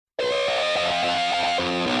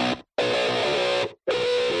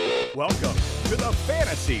Welcome to the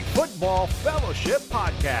Fantasy Football Fellowship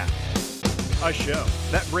Podcast, a show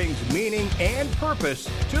that brings meaning and purpose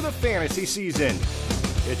to the fantasy season.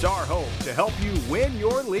 It's our hope to help you win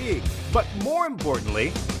your league, but more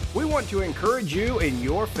importantly, we want to encourage you in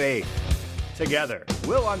your faith. Together,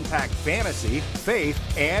 we'll unpack fantasy, faith,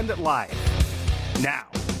 and life. Now,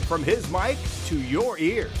 from his mic to your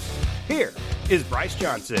ears, here is Bryce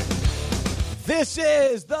Johnson. This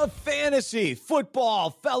is the Fantasy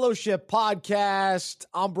Football Fellowship Podcast.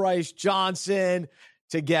 I'm Bryce Johnson.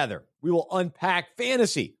 Together, we will unpack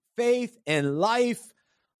fantasy, faith, and life.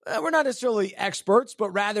 We're not necessarily experts,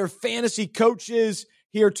 but rather fantasy coaches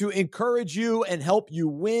here to encourage you and help you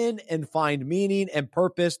win and find meaning and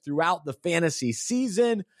purpose throughout the fantasy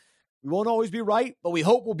season. We won't always be right, but we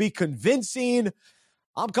hope we'll be convincing.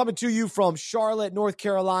 I'm coming to you from Charlotte, North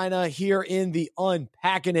Carolina, here in the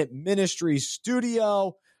Unpacking It Ministries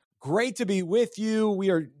studio. Great to be with you. We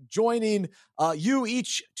are joining you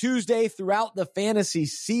each Tuesday throughout the fantasy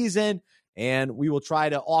season, and we will try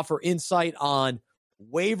to offer insight on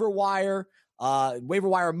waiver wire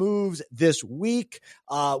moves this week.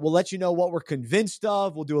 We'll let you know what we're convinced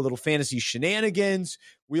of. We'll do a little fantasy shenanigans.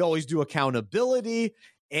 We always do accountability.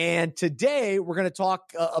 And today we're going to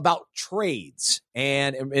talk about trades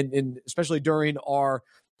and especially during our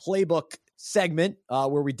playbook segment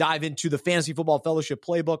where we dive into the Fantasy Football Fellowship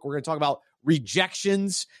playbook. We're going to talk about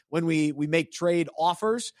rejections when we make trade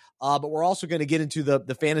offers, but we're also going to get into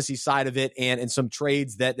the fantasy side of it and some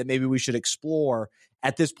trades that maybe we should explore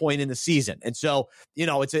at this point in the season. And so,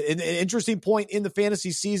 it's an interesting point in the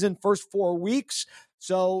fantasy season, first 4 weeks.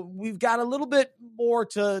 So we've got a little bit more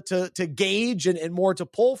to gauge and more to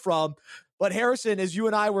pull from. But Harrison, as you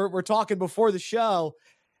and I were talking before the show,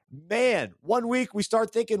 man, 1 week we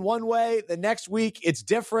start thinking one way. The next week it's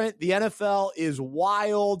different. The NFL is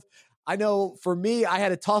wild. I know for me, I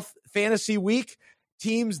had a tough fantasy week.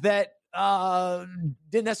 Teams that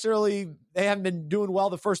they haven't been doing well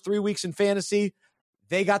the first 3 weeks in fantasy,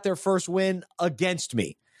 they got their first win against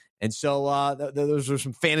me. And so those are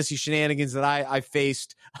some fantasy shenanigans that I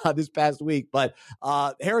faced this past week. But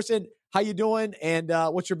Harrison, how you doing? And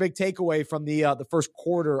what's your big takeaway from the first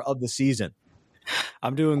quarter of the season?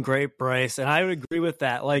 I'm doing great, Bryce, and I would agree with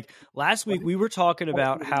that. Like last week, we were talking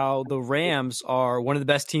about how the Rams are one of the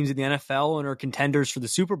best teams in the NFL and are contenders for the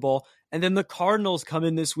Super Bowl, and then the Cardinals come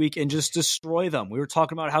in this week and just destroy them. We were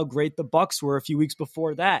talking about how great the Bucs were a few weeks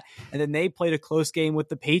before that, and then they played a close game with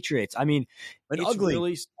the Patriots. I mean, it's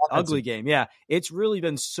really ugly game. Yeah, it's really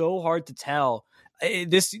been so hard to tell.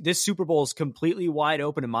 This Super Bowl is completely wide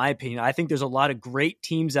open, in my opinion. I think there's a lot of great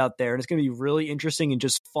teams out there, and it's going to be really interesting and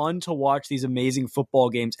just fun to watch these amazing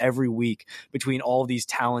football games every week between all these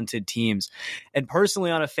talented teams. And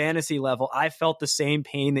personally, on a fantasy level, I felt the same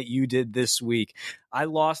pain that you did this week. I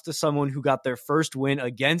lost to someone who got their first win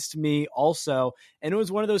against me also, and it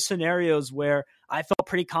was one of those scenarios where I felt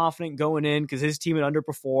pretty confident going in because his team had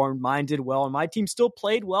underperformed, mine did well, and my team still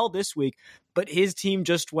played well this week, but his team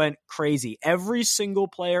just went crazy. Every single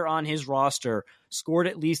player on his roster scored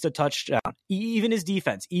at least a touchdown. Even his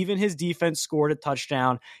defense scored a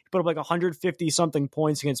touchdown. He put up like 150-something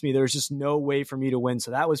points against me. There was just no way for me to win,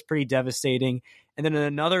 so that was pretty devastating. And then in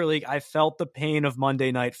another league, I felt the pain of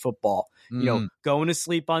Monday Night Football. Going to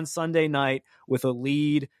sleep on Sunday night with a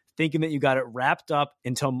lead, thinking that you got it wrapped up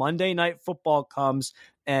until Monday Night Football comes.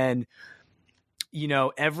 And,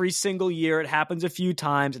 every single year it happens a few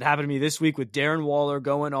times. It happened to me this week with Darren Waller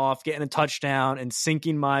going off, getting a touchdown, and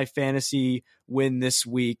sinking my fantasy win this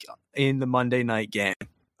week in the Monday night game.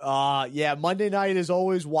 Yeah, Monday night is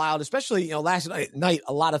always wild, especially, last night,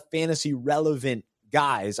 a lot of fantasy relevant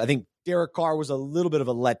guys. I think Derek Carr was a little bit of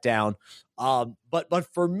a letdown.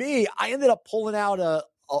 But for me, I ended up pulling out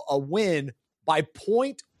a win by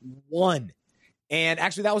 0.1. And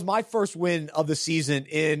actually, that was my first win of the season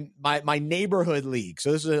in my neighborhood league.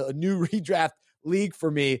 So this is a new redraft league for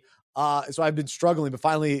me. So I've been struggling, but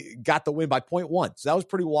finally got the win by 0.1. So that was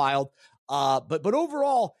pretty wild. But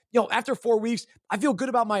overall, after 4 weeks, I feel good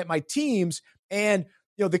about my teams. And,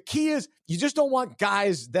 the key is you just don't want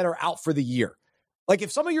guys that are out for the year. Like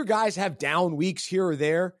if some of your guys have down weeks here or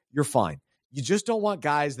there, you're fine. You just don't want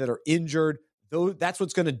guys that are injured. That's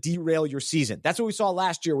what's going to derail your season. That's what we saw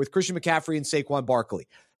last year with Christian McCaffrey and Saquon Barkley.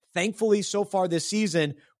 Thankfully, so far this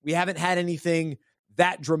season, we haven't had anything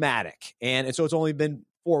that dramatic. And so it's only been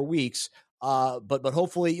 4 weeks. But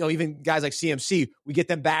hopefully, even guys like CMC, we get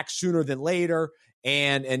them back sooner than later.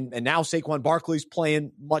 And now Saquon Barkley's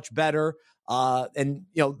playing much better. I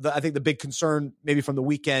think the big concern maybe from the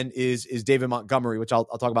weekend is David Montgomery, which I'll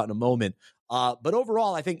talk about in a moment. But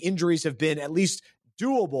overall, I think injuries have been at least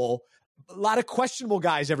doable. A lot of questionable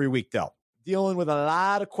guys every week, though. Dealing with a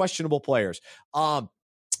lot of questionable players.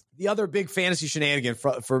 The other big fantasy shenanigan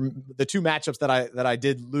for the two matchups that I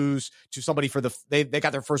did lose to somebody for they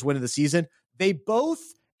got their first win of the season. They both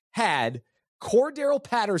had Cordero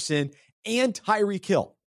Patterson and Tyreek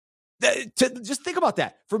Hill. Just think about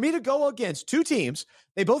that. For me to go against two teams,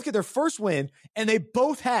 they both get their first win, and they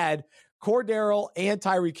both had Cordero and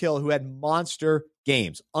Tyreek Hill, who had monster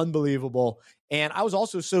games. Unbelievable. And I was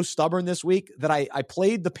also so stubborn this week that I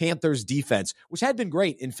played the Panthers defense, which had been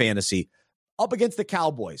great in fantasy, up against the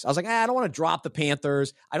Cowboys. I was like, I don't want to drop the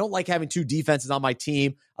Panthers. I don't like having two defenses on my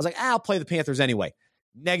team. I was like, I'll play the Panthers anyway.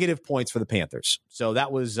 Negative points for the Panthers. So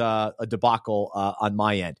that was a debacle on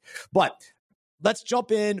my end. But let's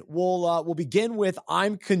jump in. We'll begin with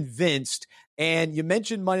I'm convinced. And you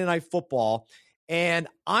mentioned Monday Night Football. And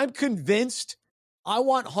I'm convinced I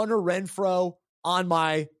want Hunter Renfrow on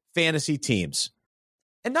my fantasy teams.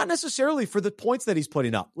 And not necessarily for the points that he's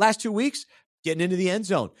putting up. Last 2 weeks, getting into the end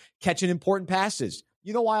zone, catching important passes.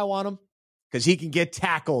 You know why I want him? Because he can get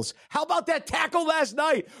tackles. How about that tackle last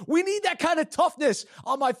night? We need that kind of toughness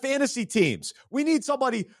on my fantasy teams. We need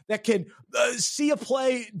somebody that can see a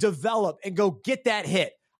play develop and go get that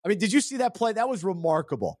hit. I mean, did you see that play? That was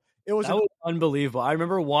remarkable. That was unbelievable. I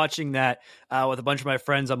remember watching that with a bunch of my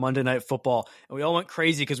friends on Monday Night Football, and we all went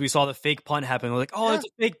crazy because we saw the fake punt happen. We're like, oh, it's a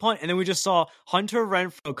fake punt. And then we just saw Hunter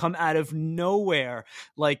Renfrow come out of nowhere,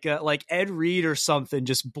 like Ed Reed or something,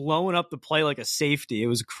 just blowing up the play like a safety. It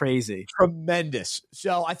was crazy. Tremendous.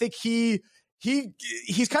 So I think he's kind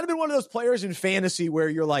of been one of those players in fantasy where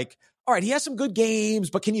you're like, all right, he has some good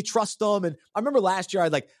games, but can you trust him? And I remember last year,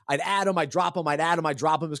 I'd add him, I'd drop him, I'd add him, I'd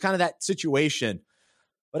drop him. It was kind of that situation.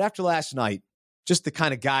 But after last night, just the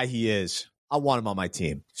kind of guy he is, I want him on my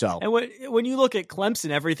team. So, and when you look at Clemson,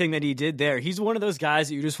 everything that he did there, he's one of those guys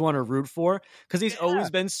that you just want to root for because he's always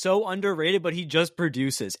been so underrated, but he just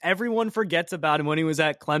produces. Everyone forgets about him when he was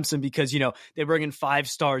at Clemson because, they bring in 5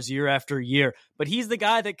 stars year after year. But he's the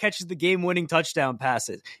guy that catches the game-winning touchdown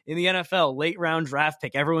passes. In the NFL, late-round draft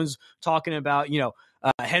pick, everyone's talking about,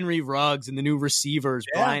 Henry Ruggs and the new receivers,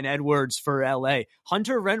 Bryan Edwards for LA.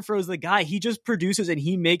 Hunter Renfrow's the guy. He just produces and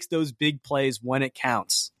he makes those big plays when it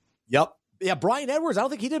counts. Yep. Yeah, Bryan Edwards, I don't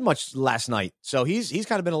think he did much last night. So he's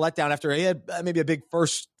kind of been a letdown after he had maybe a big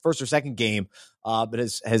first or second game, but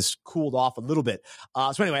has cooled off a little bit.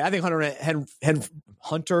 So anyway, I think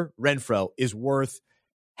Hunter Renfrow is worth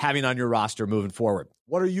having on your roster moving forward.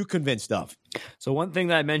 What are you convinced of? So one thing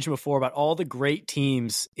that I mentioned before about all the great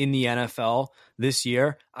teams in the NFL this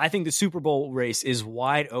year, I think the Super Bowl race is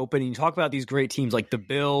wide open. And you talk about these great teams like the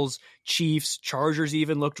Bills, Chiefs, Chargers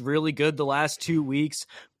even looked really good the last 2 weeks.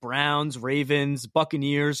 Browns, Ravens,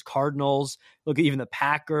 Buccaneers, Cardinals. Look at even the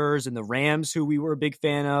Packers and the Rams, who we were a big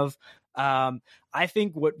fan of. I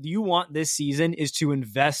think what you want this season is to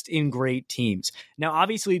invest in great teams. Now,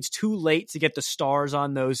 obviously, it's too late to get the stars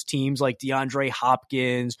on those teams like DeAndre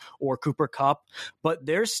Hopkins or Cooper Kupp, but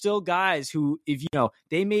there's still guys who, if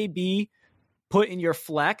they may be put in your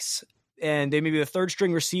flex and they may be the third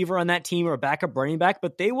string receiver on that team or a backup running back,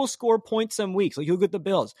 but they will score points some weeks. Like you look at the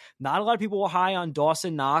Bills. Not a lot of people were high on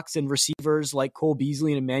Dawson Knox and receivers like Cole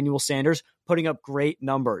Beasley and Emmanuel Sanders putting up great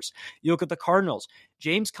numbers. You look at the Cardinals.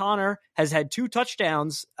 James Conner has had 2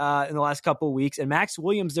 touchdowns in the last couple of weeks, and Max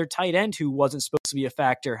Williams, their tight end, who wasn't supposed to be a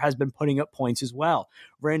factor, has been putting up points as well.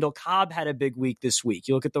 Randall Cobb had a big week this week.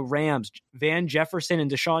 You look at the Rams. Van Jefferson and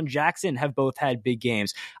Deshaun Jackson have both had big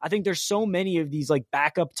games. I think there's so many of these like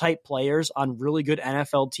backup type players on really good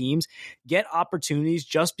NFL teams get opportunities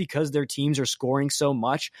just because their teams are scoring so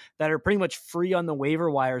much that are pretty much free on the waiver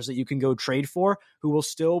wires that you can go trade for, who will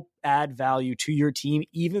still add value to your team,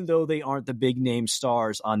 even though they aren't the big name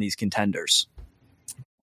stars on these contenders.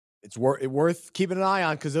 It's worth keeping an eye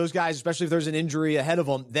on because those guys, especially if there's an injury ahead of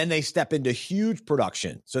them, then they step into huge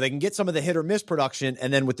production. So they can get some of the hit or miss production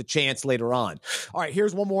and then with the chance later on. All right,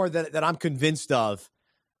 here's one more that I'm convinced of.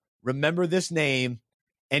 Remember this name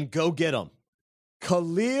and go get him.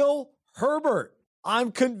 Khalil Herbert.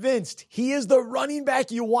 I'm convinced he is the running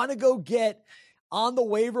back you want to go get on the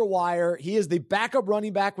waiver wire. He is the backup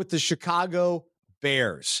running back with the Chicago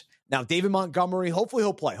Bears. Now, David Montgomery, hopefully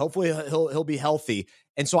he'll play. Hopefully he'll be healthy.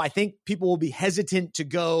 And so I think people will be hesitant to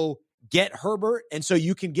go get Herbert. And so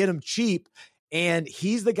you can get him cheap. And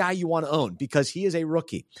he's the guy you want to own because he is a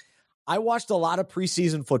rookie. I watched a lot of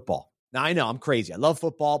preseason football. Now, I know I'm crazy. I love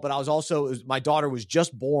football, but I was also, my daughter was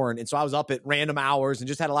just born. And so I was up at random hours and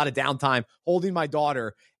just had a lot of downtime holding my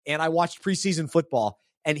daughter. And I watched preseason football.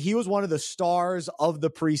 And he was one of the stars of the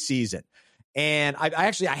preseason. And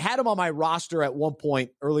I had him on my roster at one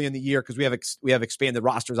point early in the year because we have expanded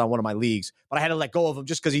rosters on one of my leagues, but I had to let go of him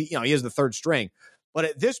just because he is the third string. But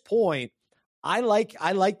at this point, I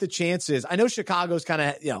like the chances. I know Chicago's kind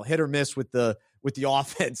of hit or miss with the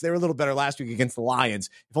offense. They were a little better last week against the Lions.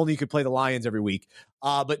 If only you could play the Lions every week.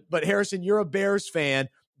 But Harrison, you're a Bears fan,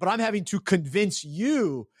 but I'm having to convince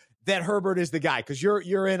you that Herbert is the guy because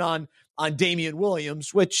you're in on Damian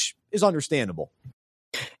Williams, which is understandable.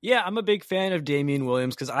 Yeah, I'm a big fan of Damian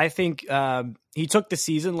Williams because I think he took the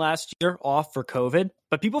season last year off for COVID,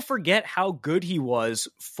 but people forget how good he was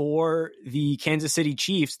for the Kansas City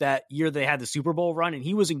Chiefs that year they had the Super Bowl run, and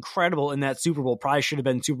he was incredible in that Super Bowl, probably should have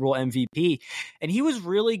been Super Bowl MVP, and he was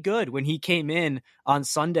really good when he came in on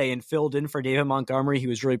Sunday and filled in for David Montgomery. He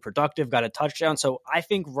was really productive, got a touchdown, so I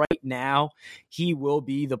think right now he will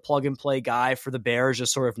be the plug-and-play guy for the Bears,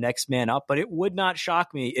 just sort of next man up, but it would not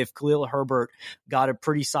shock me if Khalil Herbert got a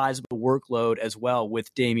pretty sizable workload as well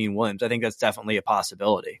with Damian Williams. I think that's definitely a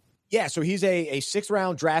possibility. Yeah, so he's a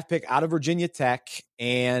 6th-round draft pick out of Virginia Tech,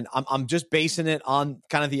 and I'm just basing it on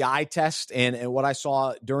kind of the eye test and what I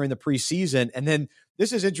saw during the preseason. And then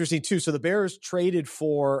this is interesting, too. So the Bears traded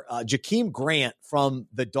for Jakeem Grant from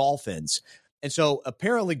the Dolphins. And so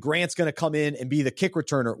apparently Grant's going to come in and be the kick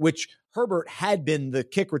returner, which Herbert had been the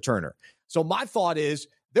kick returner. So my thought is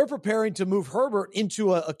they're preparing to move Herbert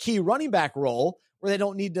into a key running back role where they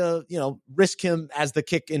don't need to, risk him as the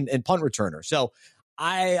kick and punt returner. So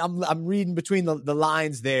I'm reading between the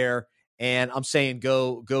lines there, and I'm saying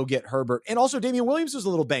go get Herbert. And also Damian Williams is a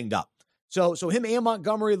little banged up. So him and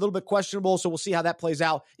Montgomery a little bit questionable. So we'll see how that plays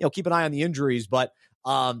out. Keep an eye on the injuries, but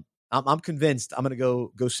I'm convinced I'm going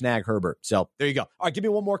to go snag Herbert. So there you go. All right, give me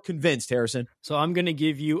one more convinced, Harrison. So I'm going to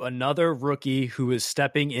give you another rookie who is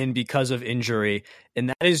stepping in because of injury, and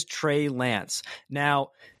that is Trey Lance. Now,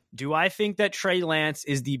 do I think that Trey Lance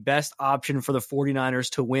is the best option for the 49ers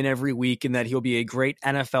to win every week and that he'll be a great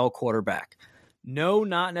NFL quarterback? No,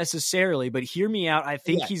 not necessarily, but hear me out. I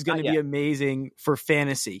think he's going to be amazing for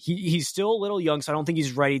fantasy. He's still a little young, so I don't think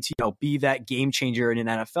he's ready to be that game changer in an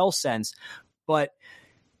NFL sense, but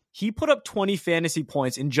he put up 20 fantasy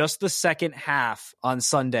points in just the second half on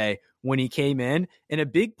Sunday when he came in, and a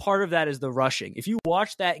big part of that is the rushing. If you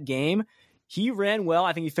watch that game, he ran well.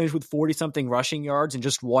 I think he finished with 40-something rushing yards in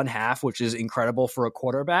just one half, which is incredible for a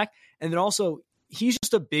quarterback. And then also, he's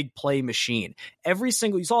just a big play machine.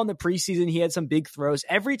 You saw in the preseason, he had some big throws.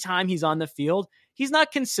 Every time he's on the field, he's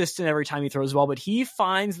not consistent every time he throws the ball, but he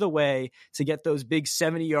finds the way to get those big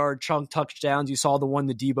 70-yard chunk touchdowns. You saw the one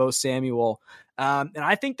to Deebo Samuel. And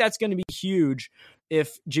I think that's going to be huge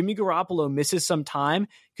if Jimmy Garoppolo misses some time,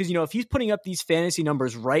 because, if he's putting up these fantasy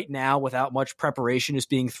numbers right now without much preparation just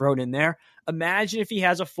being thrown in there, imagine if he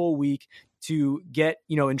has a full week to get,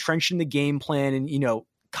 entrenched in the game plan and,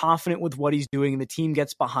 confident with what he's doing and the team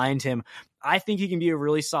gets behind him. I think he can be a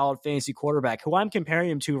really solid fantasy quarterback. Who I'm comparing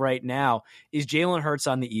him to right now is Jalen Hurts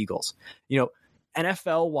on the Eagles.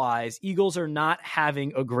 NFL-wise, Eagles are not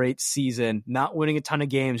having a great season, not winning a ton of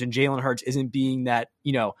games, and Jalen Hurts isn't being that,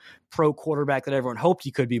 pro quarterback that everyone hoped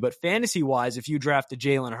he could be. But fantasy-wise, if you drafted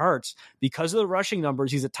Jalen Hurts, because of the rushing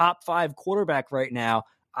numbers, he's a top 5 quarterback right now.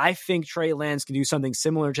 I think Trey Lance can do something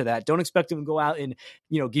similar to that. Don't expect him to go out and,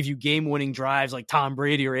 give you game-winning drives like Tom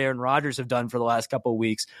Brady or Aaron Rodgers have done for the last couple of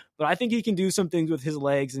weeks. But I think he can do some things with his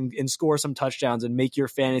legs and score some touchdowns and make your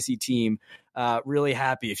fantasy team really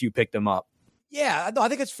happy if you pick them up. Yeah, no, I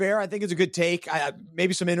think it's fair. I think it's a good take.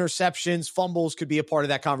 Maybe some interceptions, fumbles could be a part of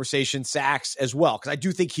that conversation, sacks as well, because I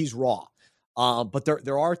do think he's raw. But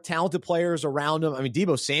there are talented players around him. I mean,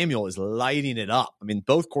 Deebo Samuel is lighting it up. I mean,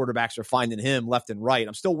 both quarterbacks are finding him left and right.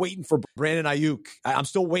 I'm still waiting for Brandon Ayuk. I'm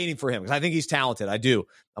still waiting for him because I think he's talented. I do.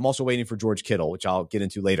 I'm also waiting for George Kittle, which I'll get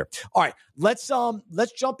into later. All right, let's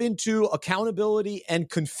jump into accountability and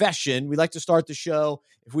confession. We like to start the show.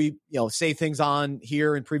 If we say things on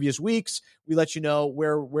here in previous weeks, we let you know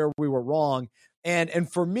where we were wrong.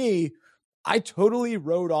 And for me, I totally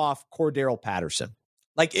wrote off Cordarrelle Patterson.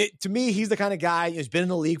 To me, he's the kind of guy who's been in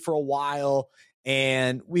the league for a while,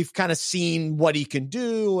 and we've kind of seen what he can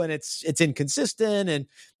do, and it's inconsistent and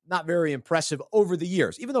not very impressive over the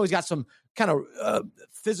years, even though he's got some kind of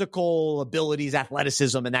physical abilities,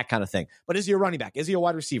 athleticism, and that kind of thing. But is he a running back? Is he a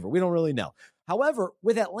wide receiver? We don't really know. However,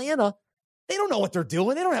 with Atlanta, they don't know what they're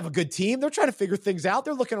doing. They don't have a good team. They're trying to figure things out.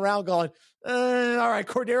 They're looking around going, all right,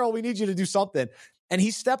 Cordarrelle, we need you to do something. And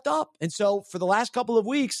he stepped up. And so for the last couple of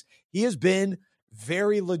weeks, he has been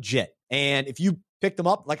very legit. And if you picked him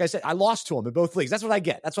up, like I said, I lost to him in both leagues. That's what I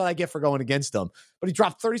get. That's what I get for going against him. But he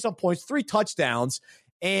dropped 30-some points, 3 touchdowns,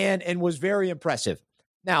 and was very impressive.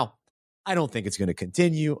 Now, I don't think it's going to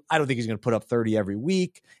continue. I don't think he's going to put up 30 every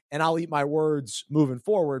week, and I'll eat my words moving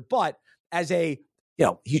forward. But as a,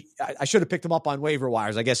 I should have picked him up on waiver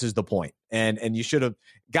wires, I guess is the point. And you should have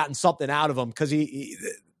gotten something out of him because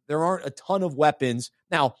there aren't a ton of weapons.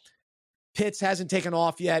 Now, Pitts hasn't taken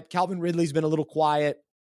off yet. Calvin Ridley's been a little quiet.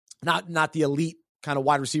 Not the elite kind of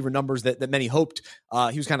wide receiver numbers that many hoped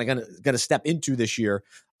he was kind of going to step into this year.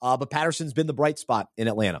 But Patterson's been the bright spot in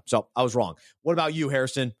Atlanta. So I was wrong. What about you,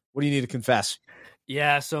 Harrison? What do you need to confess?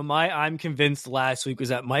 Yeah, so I'm convinced last week was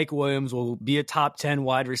that Mike Williams will be a top 10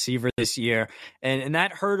 wide receiver this year. And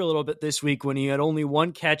that hurt a little bit this week when he had only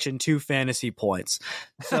 1 catch and 2 fantasy points.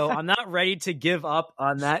 So I'm not ready to give up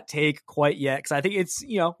on that take quite yet because I think it's,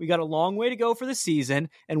 we got a long way to go for the season,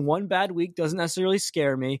 and 1 bad week doesn't necessarily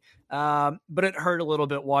scare me. But it hurt a little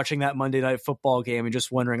bit watching that Monday Night Football game and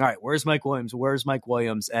just wondering, all right, where's Mike Williams? Where's Mike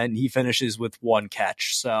Williams? And he finishes with 1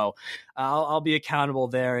 catch. So I'll be accountable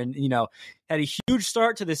there. And, had a huge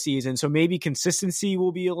start to the season. So maybe consistency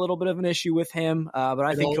will be a little bit of an issue with him. But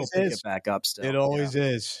I think he'll pick it back up still. It always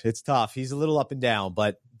is. It's tough. He's a little up and down,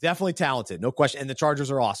 but definitely talented. No question. And the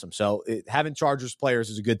Chargers are awesome. So having Chargers players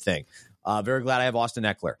is a good thing. Very glad I have Austin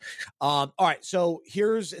Eckler. All right, so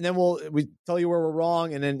and then we tell you where we're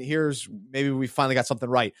wrong, and then maybe we finally got something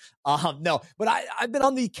right. No, but I've been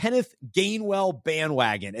on the Kenneth Gainwell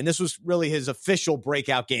bandwagon, and this was really his official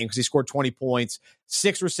breakout game because he scored 20 points,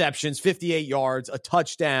 6 receptions, 58 yards, a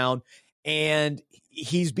touchdown, and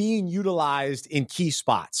he's being utilized in key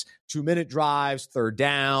spots, 2-minute drives, third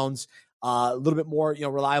downs, a little bit more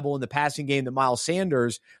reliable in the passing game than Miles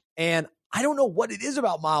Sanders, and I don't know what it is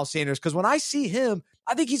about Miles Sanders because when I see him,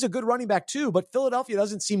 I think he's a good running back too, but Philadelphia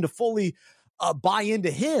doesn't seem to fully buy into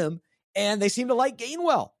him, and they seem to like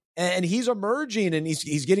Gainwell. And he's emerging, and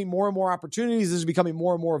he's getting more and more opportunities. This is becoming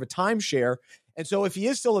more and more of a timeshare. And so if he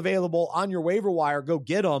is still available on your waiver wire, go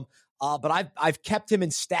get him. But I've kept him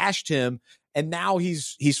and stashed him, and now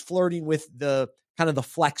he's flirting with the kind of the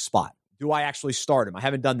flex spot. Do I actually start him? I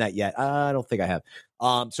haven't done that yet. I don't think I have.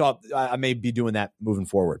 So I may be doing that moving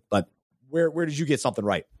forward, but Where did you get something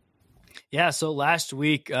right? Yeah, so last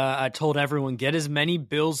week I told everyone, get as many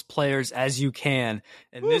Bills players as you can.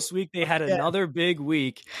 And this week they had another big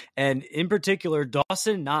week. And in particular,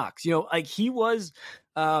 Dawson Knox. He was,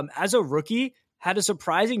 as a rookie, had a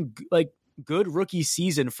surprising, good rookie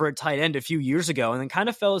season for a tight end a few years ago, and then kind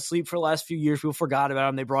of fell asleep for the last few years. People forgot about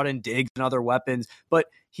him. They brought in Diggs and other weapons, but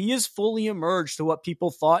he has fully emerged to what people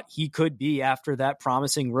thought he could be after that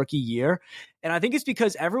promising rookie year. And I think it's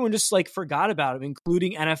because everyone just forgot about him,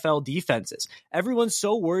 including NFL defenses. Everyone's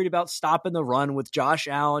so worried about stopping the run with Josh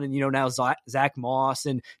Allen and, now Zach Moss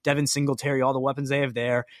and Devin Singletary, all the weapons they have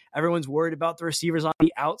there. Everyone's worried about the receivers on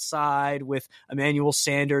the outside with Emmanuel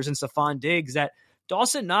Sanders and Stephon Diggs, that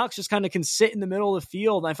Dawson Knox just kind of can sit in the middle of the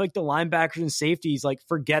field. And I feel like the linebackers and safeties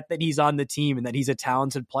forget that he's on the team and that he's a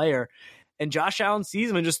talented player. And Josh Allen sees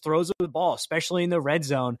him and just throws the ball, especially in the red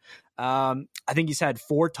zone. I think he's had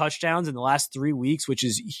 4 touchdowns in the last 3 weeks, which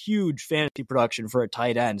is huge fantasy production for a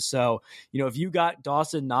tight end. So, if you got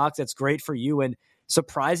Dawson Knox, that's great for you. And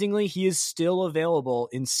surprisingly, he is still available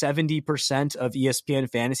in 70% of ESPN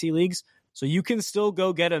fantasy leagues. So you can still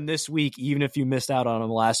go get him this week, even if you missed out on him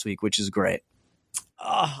last week, which is great.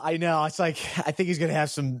 I know. It's I think he's going to have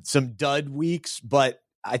some dud weeks, but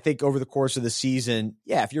I think over the course of the season,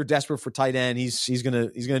 if you're desperate for tight end, he's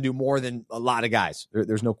going to do more than a lot of guys.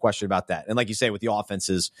 There's no question about that. And like you say, with the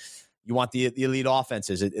offenses, you want the elite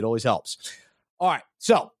offenses. It always helps. All right.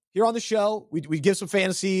 So here on the show, we give some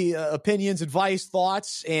fantasy opinions, advice,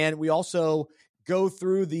 thoughts, and we also go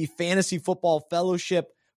through the Fantasy Football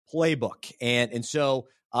Fellowship playbook. And so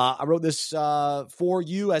I wrote this for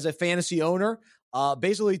you as a fantasy owner,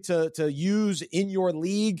 basically to use in your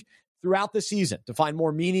league throughout the season to find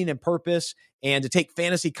more meaning and purpose and to take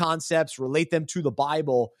fantasy concepts, relate them to the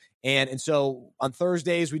Bible. And so on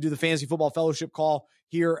Thursdays, we do the Fantasy Football Fellowship call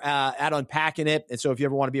here at Unpacking It. And so if you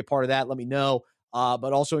ever want to be a part of that, let me know.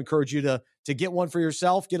 But also encourage you to get one for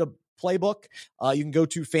yourself, get a playbook. You can go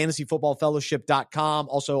to fantasyfootballfellowship.com.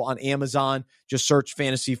 Also on Amazon, just search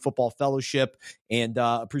Fantasy Football Fellowship, and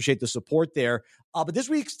appreciate the support there. But this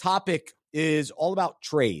week's topic is all about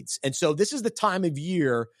trades. And so this is the time of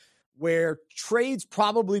year where trades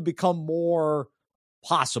probably become more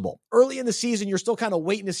possible. Early in the season, you're still kind of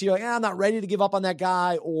waiting to see, I'm not ready to give up on that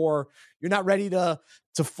guy, or you're not ready to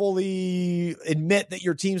fully admit that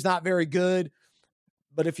your team's not very good.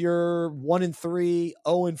 But if you're 1-3,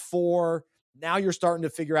 0-4, now you're starting to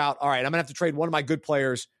figure out, all right, I'm going to have to trade one of my great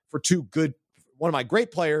players for 2 good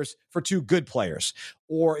players.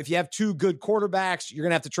 Or if you have 2 good quarterbacks, you're going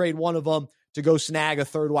to have to trade one of them to go snag a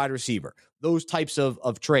third wide receiver. Those types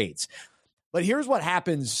of trades. But here's what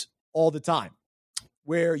happens all the time,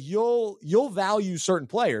 where you'll value certain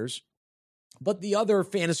players, but the other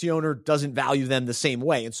fantasy owner doesn't value them the same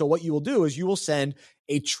way. And so what you will do is you will send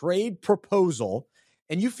a trade proposal,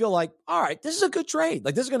 and you feel like, all right, this is a good trade.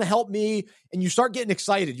 Like, this is going to help me. And you start getting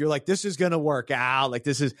excited. You're like, this is going to work out. Like,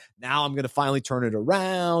 now I'm going to finally turn it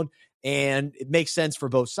around. And it makes sense for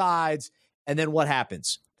both sides. And then what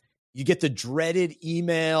happens? You get the dreaded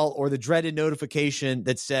email or the dreaded notification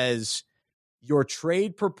that says, your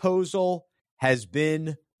trade proposal has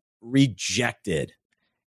been rejected.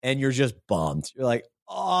 And you're just bummed. You're like,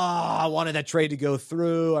 oh, I wanted that trade to go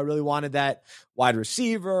through. I really wanted that wide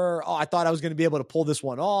receiver. Oh, I thought I was going to be able to pull this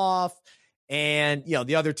one off. And,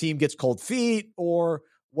 the other team gets cold feet or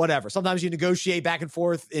whatever. Sometimes you negotiate back and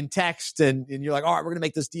forth in text and you're like, all right, we're going to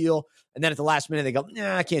make this deal. And then at the last minute, they go,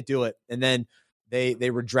 nah, I can't do it. And then they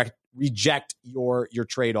reject your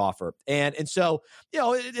trade offer. And so,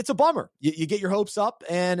 it's a bummer. You get your hopes up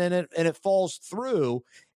and it falls through.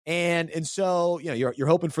 And so, you're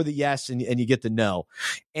hoping for the yes and you get the no.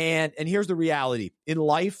 And here's the reality. In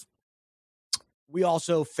life, we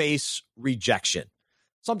also face rejection.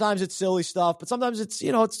 Sometimes it's silly stuff, but sometimes it's,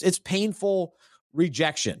 it's painful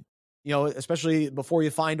rejection. Especially before you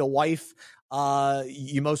find a wife,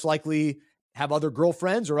 you most likely have other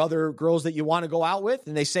girlfriends or other girls that you want to go out with,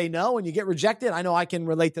 and they say no and you get rejected. I know I can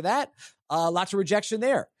relate to that. Lots of rejection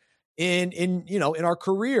there. In our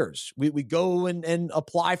careers, we go and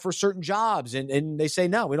apply for certain jobs and they say,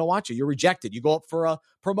 no, we don't want you. You're rejected. You go up for a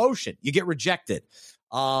promotion, you get rejected.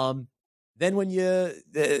 Then when you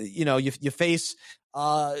face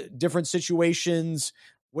different situations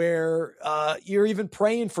where you're even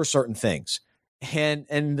praying for certain things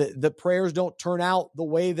and the prayers don't turn out the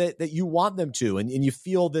way that you want them to. And you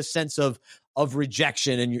feel this sense of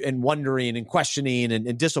rejection and wondering and questioning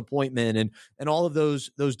and disappointment and all of those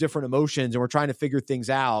different emotions. And we're trying to figure things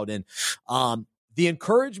out. And the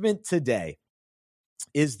encouragement today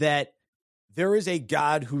is that there is a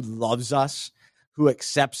God who loves us, who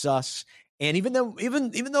accepts us. And even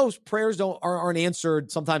though prayers aren't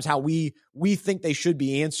answered sometimes how we think they should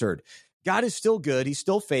be answered, God is still good. He's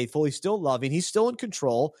still faithful. He's still loving. He's still in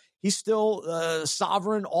control. He's still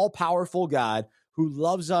sovereign, all-powerful God who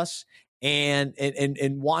loves us and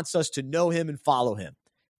wants us to know him and follow him.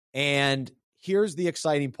 And here's the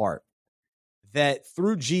exciting part, that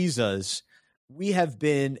through Jesus, we have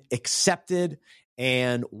been accepted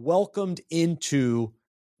and welcomed into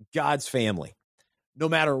God's family. No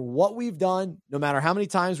matter what we've done, no matter how many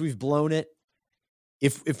times we've blown it,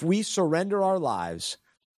 if we surrender our lives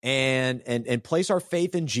and place our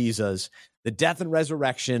faith in Jesus, the death and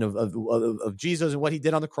resurrection of Jesus and what he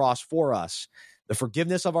did on the cross for us, the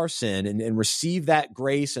forgiveness of our sin, and receive that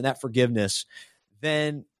grace and that forgiveness,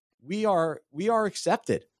 then we are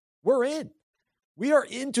accepted. We're in. We are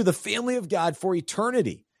into the family of God for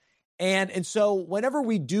eternity. And so whenever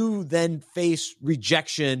we do then face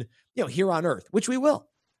rejection, here on earth, which we will,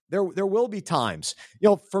 there will be times,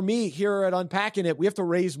 for me here at Unpacking It, we have to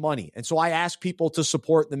raise money. And so I ask people to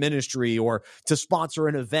support the ministry or to sponsor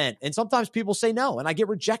an event. And sometimes people say no, and I get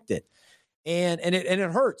rejected. And it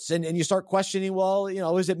hurts. And you start questioning, well,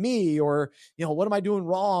 is it me, or, what am I doing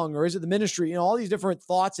wrong? Or is it the ministry? All these different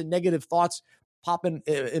thoughts and negative thoughts pop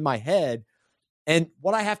in my head. And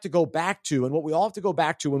what I have to go back to, and what we all have to go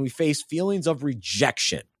back to when we face feelings of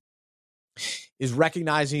rejection, is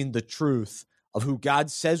recognizing the truth of who God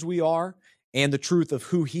says we are and the truth of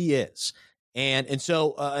who he is. And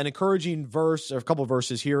so an encouraging verse, or a couple of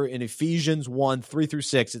verses here in Ephesians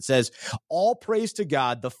 1:3-6, it says, all praise to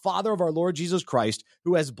God, the Father of our Lord Jesus Christ,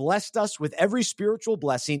 who has blessed us with every spiritual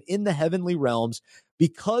blessing in the heavenly realms,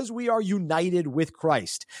 because we are united with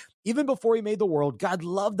Christ. Even before he made the world, God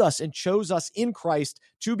loved us and chose us in Christ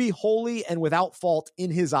to be holy and without fault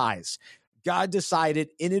in his eyes. God decided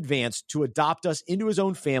in advance to adopt us into his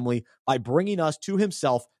own family by bringing us to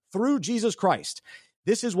himself through Jesus Christ.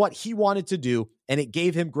 This is what he wanted to do, and it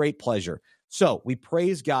gave him great pleasure. So we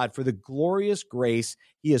praise God for the glorious grace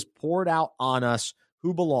he has poured out on us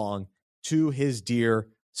who belong to his dear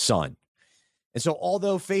Son. And so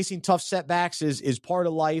although facing tough setbacks is part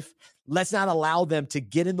of life, let's not allow them to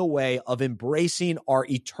get in the way of embracing our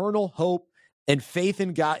eternal hope and faith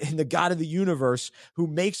in God, in the God of the universe, who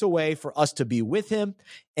makes a way for us to be with him,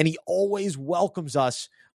 and he always welcomes us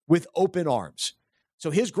with open arms.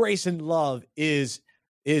 So his grace and love is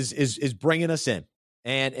bringing us in,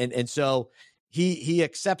 and so he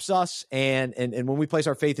accepts us, and when we place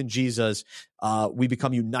our faith in Jesus, we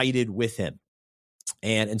become united with him,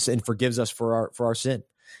 and forgives us for our sin.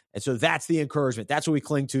 And so that's the encouragement. That's what we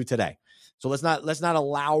cling to today. So let's not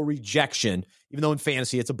allow rejection, even though in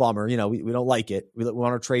fantasy it's a bummer. We don't like it. We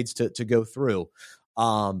want our trades to go through.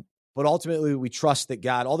 But ultimately we trust that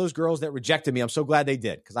God, all those girls that rejected me, I'm so glad they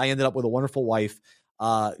did, because I ended up with a wonderful wife,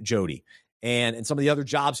 Jody. And some of the other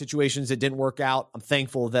job situations that didn't work out, I'm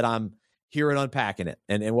thankful that I'm here and unpacking it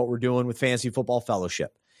and what we're doing with Fantasy Football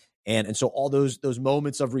Fellowship. And so all those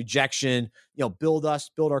moments of rejection, build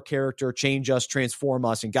us, build our character, change us, transform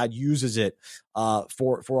us, and God uses it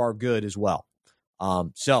for our good as well.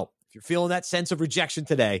 So if you're feeling that sense of rejection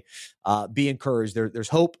today, be encouraged. There's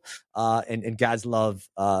hope, and God's love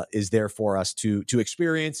is there for us to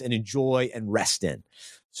experience and enjoy and rest in.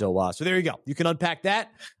 So there you go. You can unpack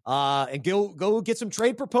that and go get some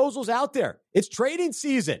trade proposals out there. It's trading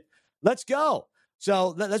season. Let's go. So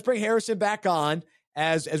let's bring Harrison back on.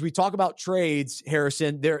 As we talk about trades,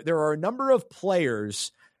 Harrison, there are a number of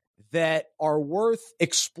players that are worth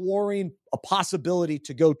exploring a possibility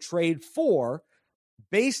to go trade for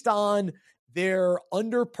based on their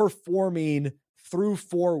underperforming through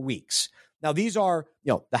 4 weeks. Now, these are,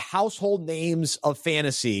 the household names of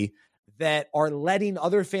fantasy that are letting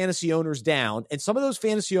other fantasy owners down. And some of those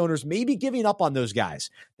fantasy owners may be giving up on those guys.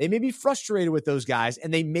 They may be frustrated with those guys,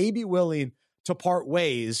 and they may be willing to part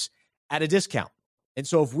ways at a discount. And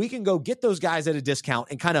so if we can go get those guys at a discount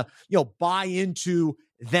and kind of, buy into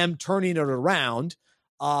them turning it around,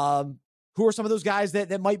 who are some of those guys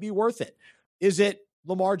that might be worth it? Is it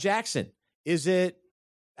Lamar Jackson? Is it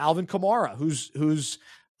Alvin Kamara, who's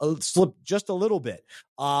slipped just a little bit?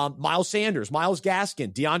 Miles Sanders, Myles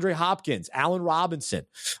Gaskin, DeAndre Hopkins, Allen Robinson.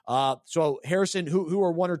 So Harrison, who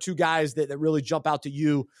are one or two guys that really jump out to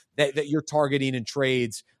you that you're targeting in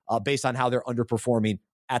trades based on how they're underperforming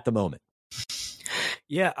at the moment?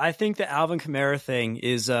 Yeah, I think the Alvin Kamara thing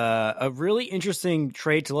is a really interesting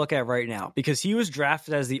trade to look at right now, because he was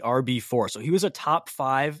drafted as the RB4. So he was a top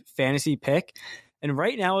 5 fantasy pick, and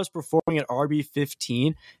right now is performing at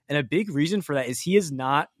RB15. And a big reason for that is he has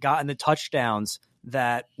not gotten the touchdowns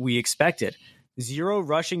that we expected. 0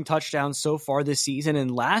 rushing touchdowns so far this season.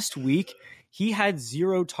 And last week, he had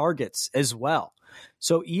 0 targets as well.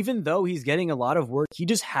 So even though he's getting a lot of work, he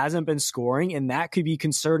just hasn't been scoring, and that could be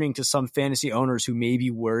concerning to some fantasy owners who may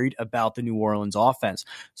be worried about the New Orleans offense.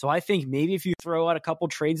 So I think maybe if you throw out a couple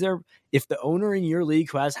trades there, if the owner in your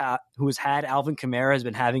league who has had Alvin Kamara has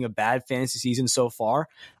been having a bad fantasy season so far,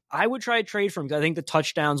 I would try to trade for him, because I think the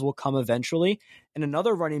touchdowns will come eventually. And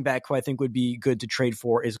another running back who I think would be good to trade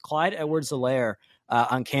for is Clyde Edwards-Helaire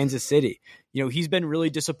on Kansas City. He's been really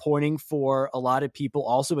disappointing for a lot of people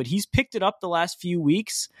also, but he's picked it up the last few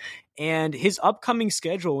weeks. And his upcoming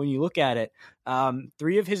schedule, when you look at it,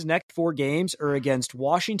 3 of his next 4 games are against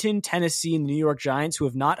Washington, Tennessee, and the New York Giants, who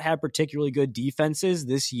have not had particularly good defenses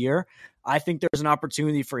this year. I think there's an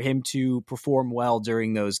opportunity for him to perform well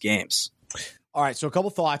during those games. All right, so a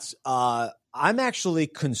couple thoughts. I'm actually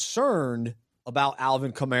concerned about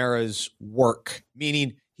Alvin Kamara's work,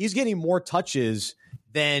 meaning he's getting more touches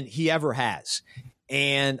than he ever has.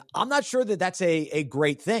 And I'm not sure that that's a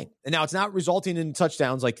great thing. And now it's not resulting in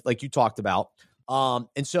touchdowns like you talked about.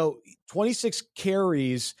 And so 26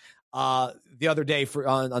 carries the other day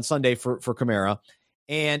on Sunday for Kamara.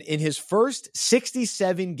 And in his first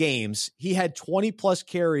 67 games, he had 20-plus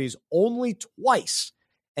carries only twice.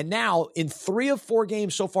 And now in 3 of 4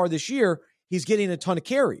 games so far this year, he's getting a ton of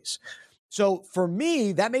carries. So for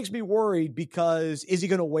me, that makes me worried, because is he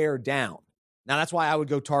going to wear down? Now, that's why I would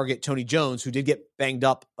go target Tony Jones, who did get banged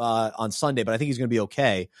up on Sunday, but I think he's going to be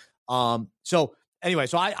okay. So anyway,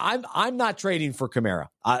 so I'm not trading for Kamara.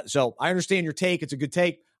 So I understand your take. It's a good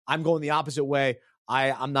take. I'm going the opposite way. The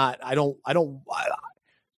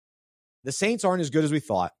Saints aren't as good as we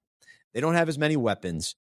thought. They don't have as many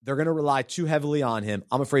weapons. They're going to rely too heavily on him.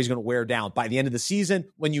 I'm afraid he's going to wear down by the end of the season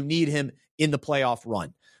when you need him in the playoff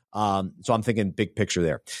run. So I'm thinking big picture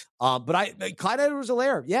there. But Clyde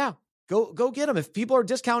Edwards-Helaire, yeah, go get him. If people are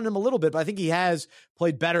discounting him a little bit, but I think he has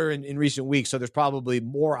played better in recent weeks. So there's probably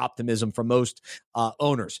more optimism from most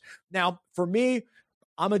owners. Now, for me,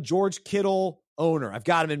 I'm a George Kittle owner. I've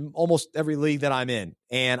got him in almost every league that I'm in,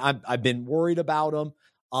 and I've been worried about him.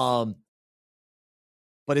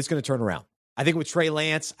 But it's going to turn around. I think with Trey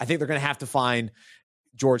Lance, I think they're going to have to find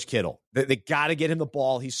George Kittle. They got to get him the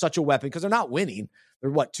ball. He's such a weapon, because they're not winning.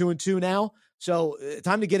 They're 2-2 now. So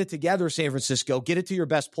time to get it together, San Francisco. Get it to your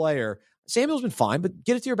best player. Samuel's been fine, but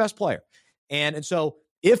get it to your best player. And so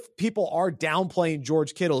if people are downplaying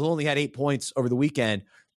George Kittle, who only had 8 points over the weekend,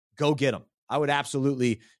 go get him. I would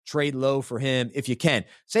absolutely trade low for him if you can.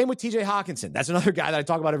 Same with TJ Hawkinson. That's another guy that I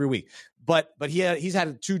talk about every week. But he's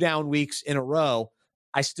had 2 down weeks in a row.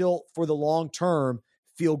 I still, for the long term,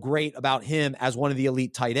 feel great about him as one of the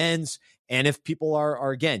elite tight ends. And if people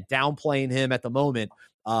are again, downplaying him at the moment,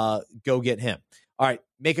 go get him. All right,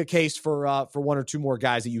 make a case for one or two more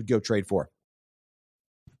guys that you'd go trade for.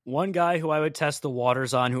 One guy who I would test the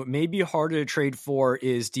waters on, who it may be harder to trade for,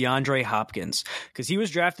 is DeAndre Hopkins, because he was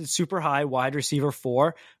drafted super high, wide receiver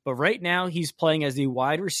 4, but right now he's playing as the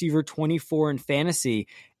wide receiver 24 in fantasy.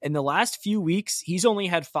 In the last few weeks, he's only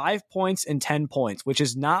had 5 points and 10 points, which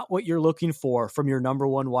is not what you're looking for from your number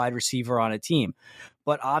one wide receiver on a team.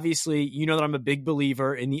 But obviously, you know that I'm a big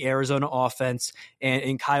believer in the Arizona offense and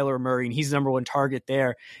in Kyler Murray, and he's the number one target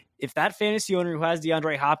there. If that fantasy owner who has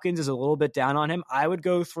DeAndre Hopkins is a little bit down on him, I would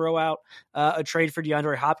go throw out a trade for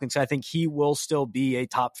DeAndre Hopkins. I think he will still be a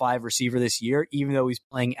top 5 receiver this year, even though he's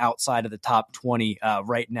playing outside of the top 20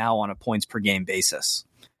 right now on a points per game basis.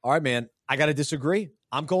 All right, man, I got to disagree.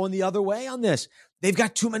 I'm going the other way on this. They've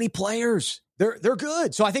got too many players. They're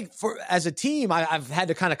good. So I think as a team, I've had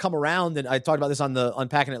to kind of come around, and I talked about this on the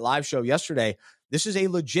Unpacking It Live show yesterday. This is a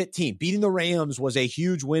legit team. Beating the Rams was a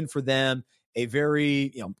huge win for them. A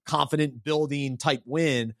very confident building type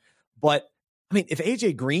win. But I mean, if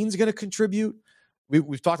AJ Green's going to contribute,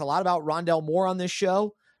 we've talked a lot about Rondale Moore on this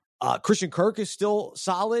show. Christian Kirk is still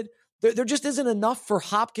solid. There just isn't enough for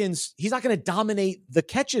Hopkins. He's not going to dominate the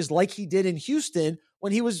catches like he did in Houston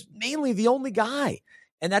when he was mainly the only guy.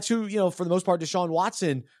 And that's who, for the most part, Deshaun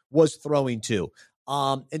Watson was throwing to.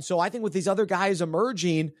 And so I think with these other guys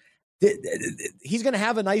emerging, he's going to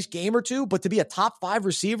have a nice game or two, but to be a top 5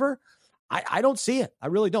 receiver, I don't see it. I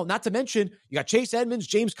really don't. Not to mention, you got Chase Edmonds,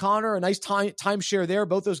 James Conner, a nice timeshare there.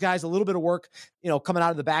 Both those guys, a little bit of work, coming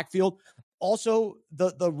out of the backfield. Also,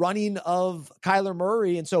 the running of Kyler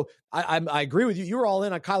Murray. And so I agree with you. You were all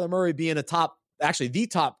in on Kyler Murray being the top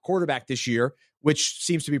quarterback this year, which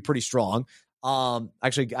seems to be pretty strong.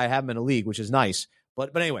 Actually, I have him in a league, which is nice.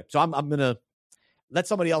 But anyway, so I'm going to let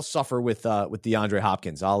somebody else suffer with DeAndre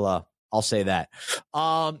Hopkins. I'll say that.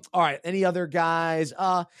 All right. Any other guys?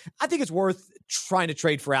 I think it's worth trying to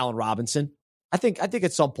trade for Allen Robinson. I think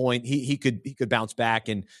at some point he could bounce back,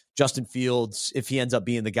 and Justin Fields, if he ends up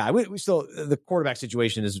being the guy, we still, the quarterback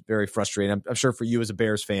situation is very frustrating. I'm sure for you as a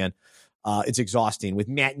Bears fan, it's exhausting with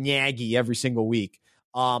Matt Nagy every single week.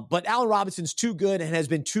 But Allen Robinson's too good and has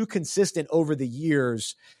been too consistent over the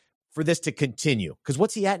years for this to continue. Because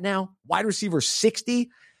what's he at now? Wide receiver 60? He's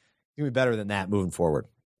gonna be better than that moving forward.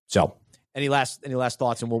 So, any last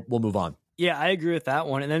thoughts, and we'll move on. Yeah, I agree with that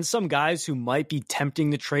one. And then some guys who might be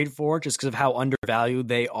tempting to trade for just because of how undervalued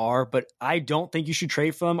they are, but I don't think you should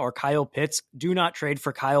trade for them, are Kyle Pitts. Do not trade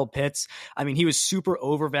for Kyle Pitts. I mean, he was super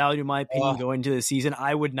overvalued in my opinion going into the season.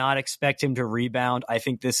 I would not expect him to rebound. I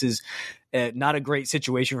think this is not a great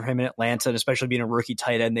situation for him in Atlanta, and especially being a rookie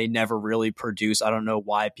tight end. They never really produce. I don't know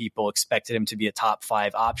why people expected him to be a top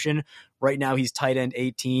 5 option. Right now, he's tight end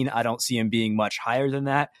 18. I don't see him being much higher than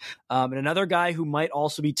that. And another guy who might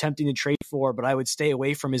also be tempting to trade for, but I would stay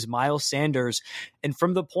away from, is Miles Sanders. And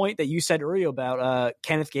from the point that you said earlier about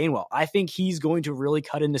Kenneth Gainwell, I think he's going to really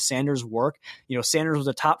cut into Sanders' work. Sanders was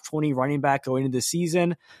a top 20 running back going into the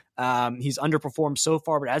season. He's underperformed so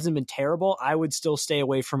far, but hasn't been terrible. I would still stay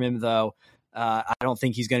away from him, though. I don't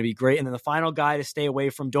think he's going to be great. And then the final guy to stay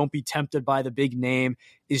away from, don't be tempted by the big name,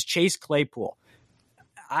 is Chase Claypool.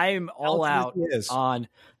 I'm all out on,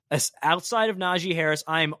 outside of Najee Harris,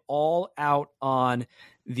 I'm all out on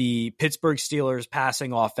the Pittsburgh Steelers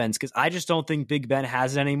passing offense, because I just don't think Big Ben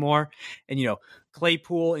has it anymore. And,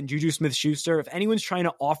 Claypool and Juju Smith-Schuster, if anyone's trying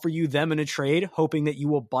to offer you them in a trade, hoping that you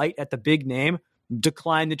will bite at the big name,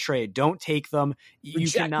 decline the trade. Don't take them.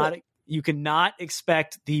 You cannot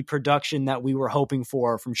expect the production that we were hoping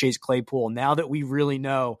for from Chase Claypool now that we really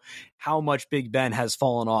know how much Big Ben has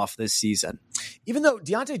fallen off this season. Even though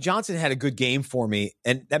Deontay Johnson had a good game for me,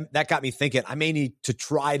 and that got me thinking I may need to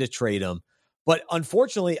try to trade him. But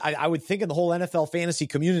unfortunately, I would think in the whole NFL fantasy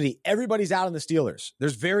community, everybody's out on the Steelers.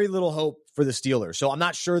 There's very little hope for the Steelers. So I'm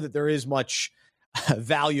not sure that there is much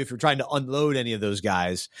value if you're trying to unload any of those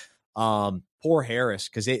guys. Poor Harris,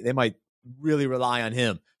 because they might really rely on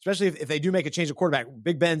him, especially if they do make a change of quarterback.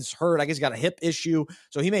 Big Ben's hurt. I guess he got a hip issue,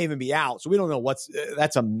 so he may even be out. So we don't know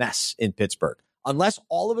that's a mess in Pittsburgh. Unless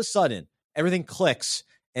all of a sudden everything clicks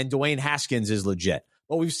and Dwayne Haskins is legit.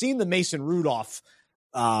 But we've seen the Mason Rudolph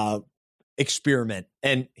experiment,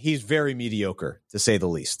 and he's very mediocre, to say the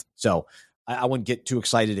least. So I wouldn't get too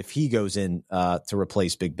excited if he goes in to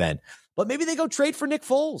replace Big Ben. But maybe they go trade for Nick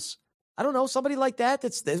Foles. I don't know, somebody like that.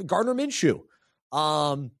 That's Gardner Minshew.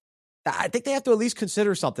 I think they have to at least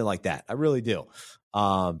consider something like that. I really do.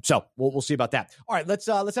 So we'll see about that. All right, let's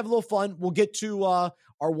have a little fun. We'll get to our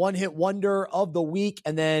one-hit wonder of the week,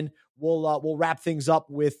 and then we'll wrap things up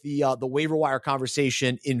with the waiver wire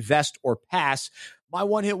conversation, invest or pass. My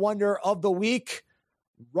one-hit wonder of the week,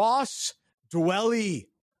 Ross Dwelley.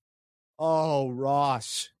 Oh,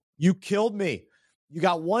 Ross, you killed me. You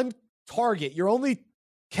got one target. Your only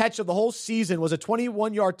catch of the whole season was a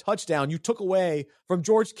 21-yard touchdown you took away from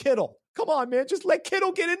George Kittle. Come on, man. Just let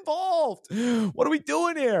Kittle get involved. What are we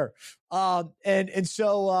doing here? So his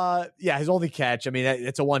only catch, I mean,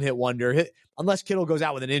 it's a one-hit wonder. Unless Kittle goes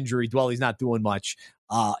out with an injury, Dwelley's not doing much.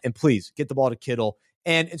 And please, get the ball to Kittle.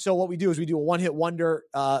 And so what we do is we do a one-hit wonder,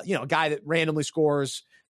 a guy that randomly scores.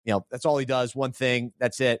 That's all he does, one thing.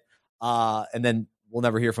 That's it. And then we'll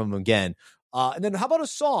never hear from him again. And then how about a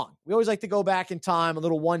song? We always like to go back in time, a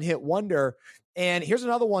little one-hit wonder. And here's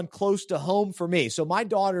another one close to home for me. So my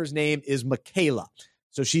daughter's name is Michaela.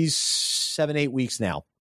 So she's 7-8 weeks now.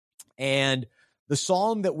 And the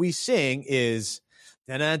song that we sing is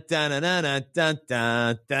Michaela.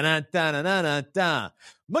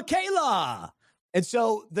 And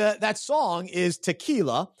so that song is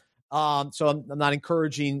Tequila. So I'm not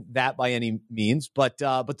encouraging that by any means, but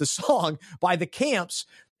the song by the Camps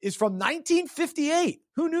is from 1958.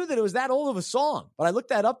 Who knew that it was that old of a song? But I looked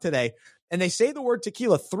that up today, and they say the word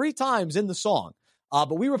tequila 3 times in the song.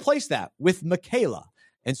 But we replaced that with Michaela.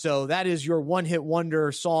 And so that is your one-hit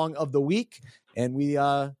wonder song of the week. And we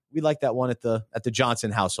like that one at the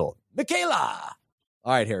Johnson household. Michaela.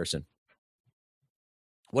 All right, Harrison.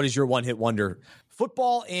 What is your one-hit wonder,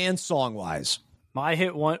 football and song-wise? My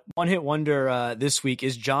one-hit wonder this week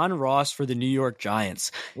is John Ross for the New York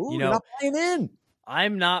Giants. Ooh, you're not buying in.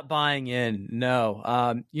 I'm not buying in, no.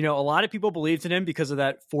 A lot of people believed in him because of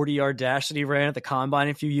that 40-yard dash that he ran at the Combine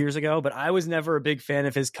a few years ago, but I was never a big fan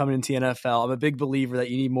of his coming into the NFL. I'm a big believer that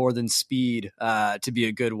you need more than speed to be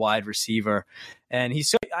a good wide receiver. And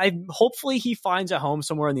hopefully he finds a home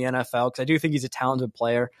somewhere in the NFL, because I do think he's a talented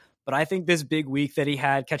player. But I think this big week that he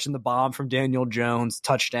had catching the bomb from Daniel Jones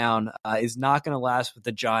touchdown is not going to last with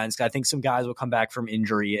the Giants. I think some guys will come back from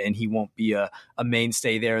injury and he won't be a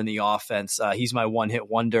mainstay there in the offense. He's my one-hit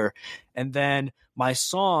wonder. And then my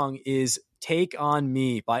song is Take On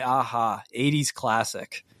Me by Aha, 80s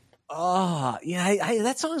classic. Oh, yeah,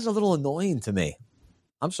 that song is a little annoying to me.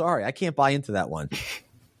 I'm sorry. I can't buy into that one.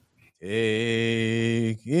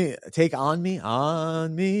 Take on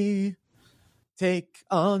me. Take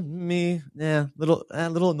on me. Yeah, little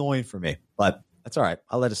annoying for me, but that's all right.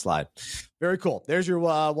 I'll let it slide. Very cool. There's your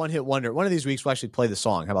one-hit wonder. One of these weeks we'll actually play the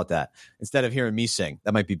song. How about that? Instead of hearing me sing,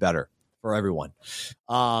 that might be better for everyone.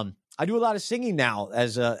 I do a lot of singing now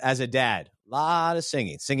as a dad. A lot of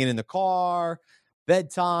singing in the car,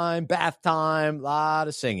 bedtime, bath time, a lot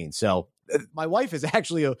of singing. So my wife is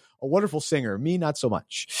actually a wonderful singer. Me, not so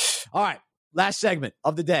much. All right. Last segment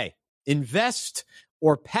of the day. Invest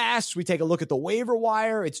or pass. We take a look at the waiver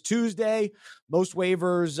wire. It's Tuesday. Most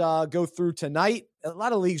waivers go through tonight. A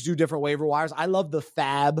lot of leagues do different waiver wires. I love the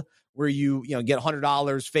Fab, where you get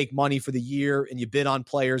 $100 fake money for the year and you bid on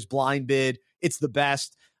players, blind bid. It's the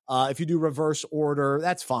best. If you do reverse order,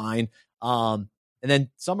 that's fine. And then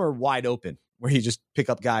some are wide open, where you just pick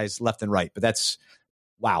up guys left and right. But that's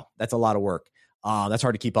a lot of work. That's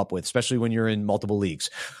hard to keep up with, especially when you're in multiple leagues.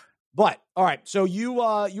 But all right, so you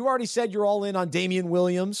already said you're all in on Damian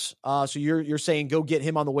Williams. So you're saying go get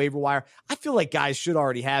him on the waiver wire. I feel like guys should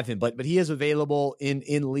already have him, but he is available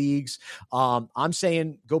in leagues. I'm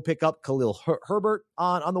saying go pick up Khalil Herbert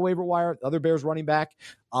on the waiver wire, other Bears running back.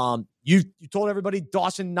 You told everybody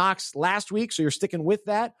Dawson Knox last week, so you're sticking with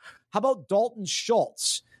that. How about Dalton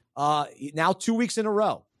Schultz? Now 2 weeks in a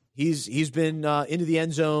row, he's been into the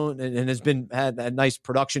end zone and has had a nice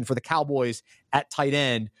production for the Cowboys at tight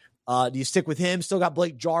end. Do you stick with him? Still got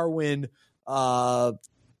Blake Jarwin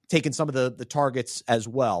taking some of the targets as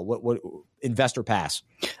well. What investor pass?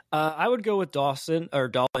 I would go with Dalton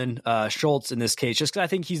Schultz in this case, just because I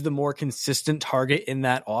think he's the more consistent target in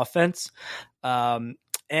that offense.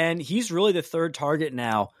 And he's really the third target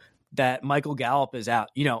now that Michael Gallup is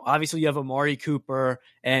out. Obviously you have Amari Cooper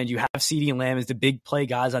and you have CeeDee Lamb as the big play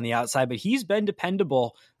guys on the outside, but he's been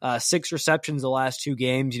dependable. 6 receptions the last 2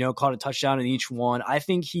 games, caught a touchdown in each one. I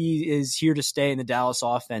think he is here to stay in the Dallas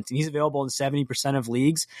offense, and he's available in 70% of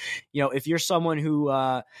leagues. If you're someone who,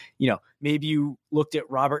 maybe you looked at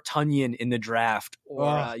Robert Tonyan in the draft,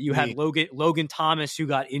 or you had Logan Thomas who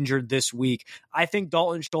got injured this week, I think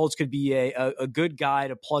Dalton Schultz could be a good guy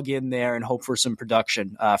to plug in there and hope for some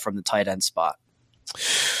production from the tight end spot.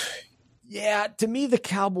 Yeah, to me, the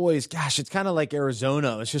Cowboys, gosh, it's kind of like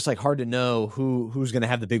Arizona. It's just like hard to know who's going to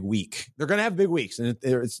have the big week. They're going to have big weeks, and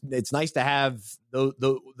it's nice to have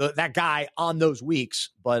that guy on those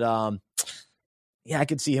weeks. But yeah, I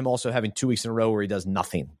could see him also having 2 weeks in a row where he does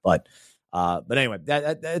nothing. But anyway,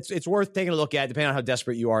 it's worth taking a look at, depending on how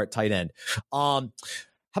desperate you are at tight end.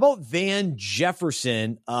 How about Van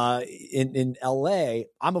Jefferson in L.A.?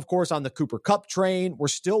 I'm, of course, on the Cooper Kupp train. We're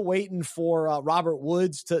still waiting for Robert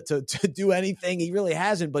Woods to do anything. He really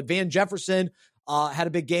hasn't. But Van Jefferson had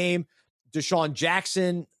a big game. Deshaun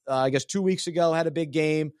Jackson, I guess 2 weeks ago, had a big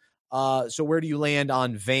game. So where do you land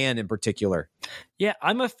on Van in particular? Yeah,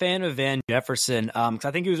 I'm a fan of Van Jefferson because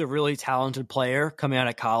I think he was a really talented player coming out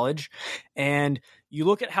of college. And you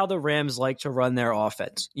look at how the Rams like to run their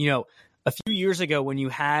offense. A few years ago when you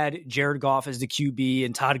had Jared Goff as the QB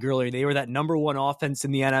and Todd Gurley, they were that number one offense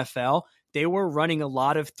in the NFL. They were running a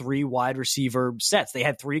lot of 3 wide receiver sets. They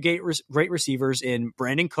had 3 great receivers in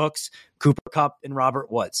Brandon Cooks, Cooper Kupp, and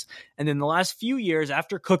Robert Woods. And then the last few years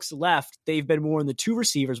after Cooks left, they've been more in the 2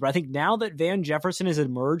 receivers. But I think now that Van Jefferson has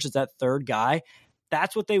emerged as that third guy,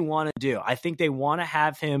 that's what they want to do. I think they want to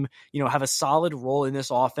have him, have a solid role in this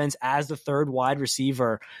offense as the third wide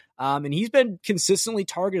receiver. And he's been consistently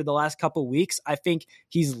targeted the last couple of weeks. I think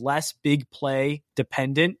he's less big play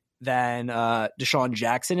dependent than Deshaun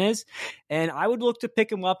Jackson is. And I would look to pick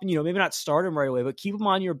him up and, maybe not start him right away, but keep him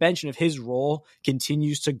on your bench. And if his role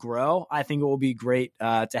continues to grow, I think it will be great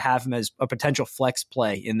to have him as a potential flex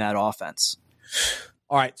play in that offense.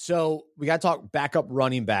 All right, so we got to talk backup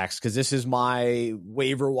running backs because this is my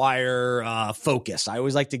waiver wire focus. I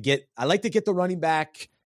always like to get the running back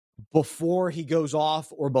before he goes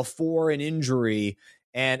off or before an injury.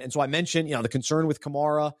 And so I mentioned, the concern with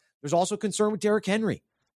Kamara. There's also concern with Derrick Henry.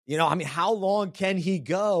 How long can he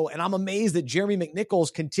go? And I'm amazed that Jeremy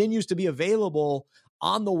McNichols continues to be available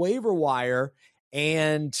on the waiver wire.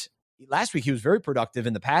 And last week he was very productive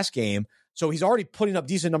in the pass game. So he's already putting up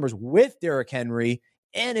decent numbers with Derrick Henry.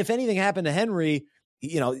 And if anything happened to Henry,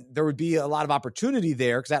 there would be a lot of opportunity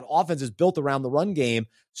there because that offense is built around the run game.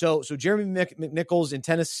 So Jeremy McNichols in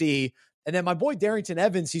Tennessee. And then my boy Darrington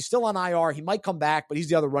Evans, he's still on IR. He might come back, but he's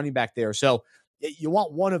the other running back there. So you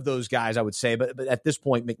want one of those guys, I would say. But at this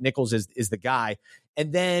point, McNichols is the guy.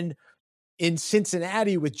 And then in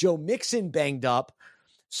Cincinnati with Joe Mixon banged up,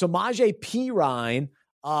 Samaje Perine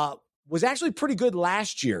was actually pretty good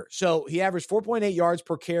last year. So he averaged 4.8 yards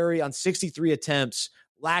per carry on 63 attempts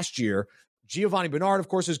last year. Giovanni Bernard, of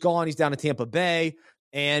course, is gone. He's down to Tampa Bay.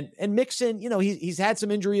 And Mixon, he's had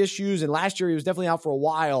some injury issues. And last year he was definitely out for a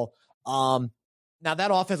while. Now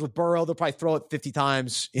that offense with Burrow, they'll probably throw it 50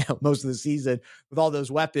 times, most of the season with all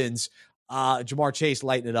those weapons. Jamar Chase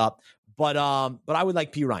lighting it up. But I would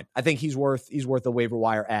like Perine. I think he's worth a waiver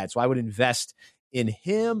wire ad. So I would invest in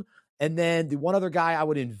him. And then the one other guy I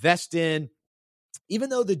would invest in, even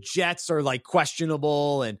though the Jets are like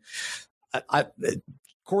questionable, and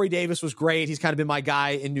Corey Davis was great. He's kind of been my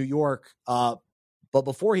guy in New York. But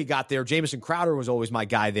before he got there, Jamison Crowder was always my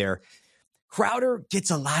guy there. Crowder gets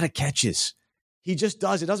a lot of catches. He just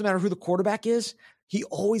does. It doesn't matter who the quarterback is. He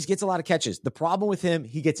always gets a lot of catches. The problem with him,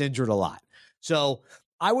 he gets injured a lot. So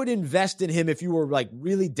I would invest in him if you were like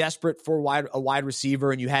really desperate for a wide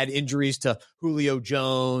receiver and you had injuries to Julio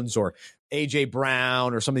Jones or A.J.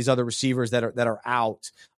 Brown or some of these other receivers that are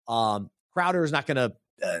out. Crowder is not going to,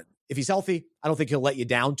 if he's healthy, I don't think he'll let you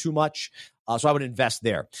down too much. So I would invest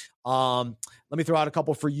there. Let me throw out a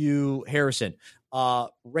couple for you, Harrison.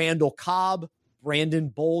 Randall Cobb, Brandon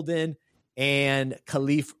Bolden, and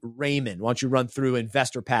Khalif Raymond. Why don't you run through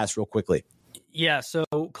investor pass real quickly? Yeah, so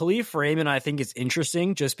Khalif Raymond, I think is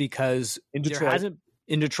interesting just because in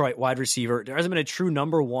Detroit, wide receiver, there hasn't been a true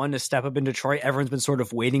number one to step up in Detroit. Everyone's been sort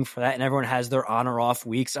of waiting for that, and everyone has their on or off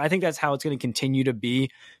weeks. I think that's how it's going to continue to be.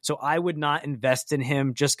 So I would not invest in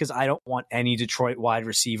him just because I don't want any Detroit wide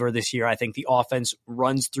receiver this year. I think the offense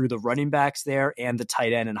runs through the running backs there and the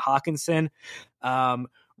tight end and Hawkinson.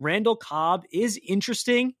 Randall Cobb is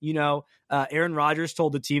interesting. Aaron Rodgers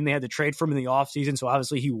told the team they had to trade for him in the offseason, so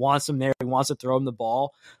obviously he wants him there. He wants to throw him the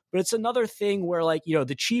ball. But it's another thing where,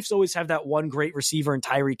 the Chiefs always have that one great receiver in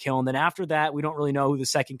Tyreek Hill, and then after that, we don't really know who the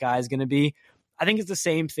second guy is going to be. I think it's the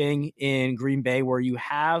same thing in Green Bay where you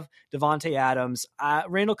have Devontae Adams.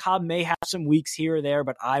 Randall Cobb may have some weeks here or there,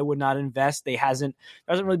 but I would not invest. There hasn't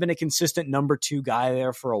really been a consistent number two guy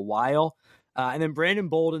there for a while. And then Brandon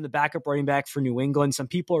Bolden, the backup running back for New England. Some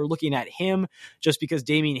people are looking at him just because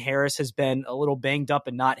Damian Harris has been a little banged up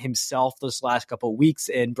and not himself this last couple of weeks.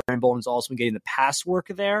 And Brandon Bolden's also been getting the pass work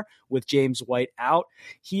there with James White out.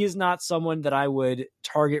 He is not someone that I would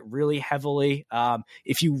target really heavily.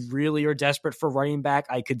 If you really are desperate for running back,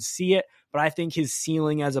 I could see it. but I think his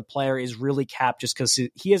ceiling as a player is really capped just because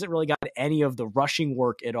he hasn't really got any of the rushing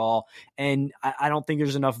work at all. And I don't think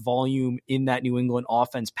there's enough volume in that New England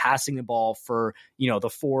offense passing the ball for, the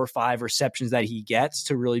 4 or 5 receptions that he gets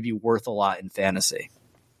to really be worth a lot in fantasy.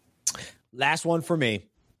 Last one for me.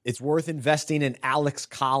 It's worth investing in Alex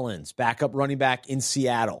Collins, backup running back in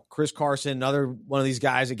Seattle. Chris Carson, another one of these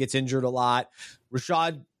guys that gets injured a lot.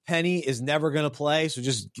 Rashad Penny is never going to play, so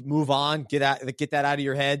just move on. Get that out of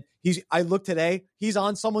your head. I looked today. He's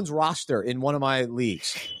on someone's roster in one of my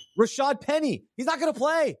leagues. Rashad Penny, he's not going to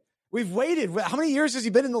play. We've waited. How many years has he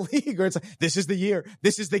been in the league? Or it's like, this is the year.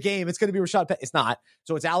 This is the game. It's going to be Rashad Penny. It's not.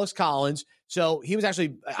 So it's Alex Collins. So he was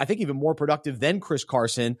actually, I think, even more productive than Chris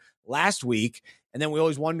Carson last week. And then we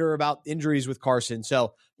always wonder about injuries with Carson.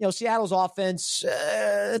 So, Seattle's offense,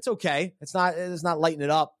 it's okay. It's not lighting it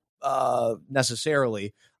up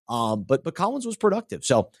necessarily. But Collins was productive.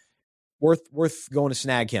 So worth going to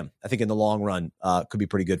snag him. I think in the long run could be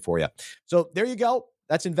pretty good for you. So there you go.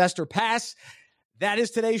 That's Investor Pass. That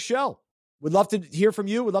is today's show. We'd love to hear from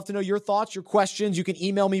you. We'd love to know your thoughts, your questions. You can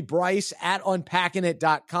email me,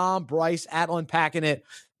 Bryce@unpackingit.com,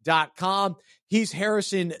 Bryce@unpackingit.com. He's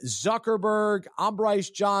Harrison Zuckerberg. I'm Bryce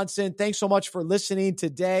Johnson. Thanks so much for listening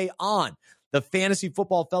today on the Fantasy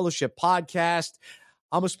Football Fellowship podcast.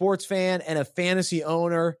 I'm a sports fan and a fantasy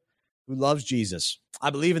owner who loves Jesus.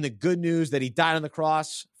 I believe in the good news that he died on the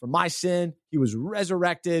cross for my sin. He was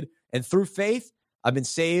resurrected, and through faith, I've been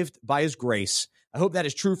saved by his grace. I hope that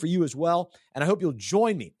is true for you as well, and I hope you'll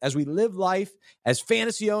join me as we live life as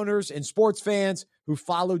fantasy owners and sports fans who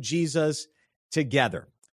follow Jesus together.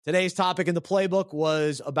 Today's topic in the playbook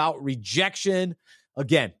was about rejection.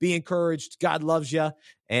 Again, be encouraged. God loves you,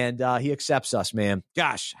 and he accepts us, man.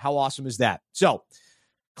 Gosh, how awesome is that? So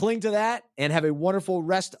cling to that and have a wonderful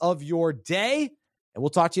rest of your day, and we'll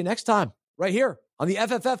talk to you next time right here on the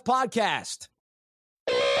FFF Podcast.